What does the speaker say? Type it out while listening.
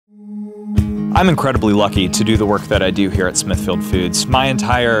I'm incredibly lucky to do the work that I do here at Smithfield Foods. My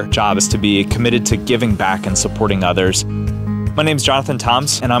entire job is to be committed to giving back and supporting others. My name's Jonathan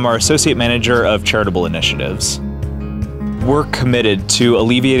Toms, and I'm our Associate Manager of Charitable Initiatives. We're committed to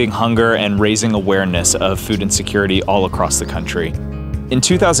alleviating hunger and raising awareness of food insecurity all across the country. In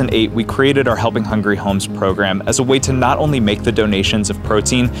 2008, we created our Helping Hungry Homes program as a way to not only make the donations of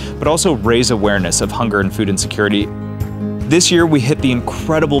protein, but also raise awareness of hunger and food insecurity. This year, we hit the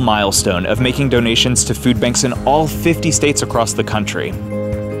incredible milestone of making donations to food banks in all 50 states across the country.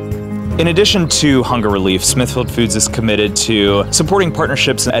 In addition to hunger relief, Smithfield Foods is committed to supporting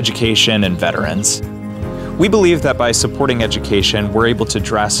partnerships in education and veterans. We believe that by supporting education, we're able to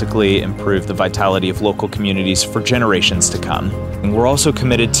drastically improve the vitality of local communities for generations to come. And we're also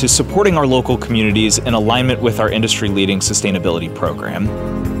committed to supporting our local communities in alignment with our industry-leading sustainability program.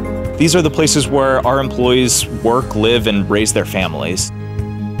 These are the places where our employees work, live, and raise their families.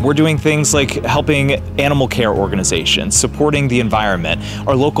 We're doing things like helping animal care organizations, supporting the environment,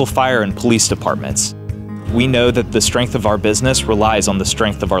 our local fire and police departments. We know that the strength of our business relies on the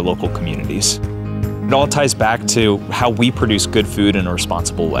strength of our local communities. It all ties back to how we produce good food in a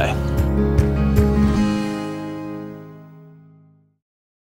responsible way.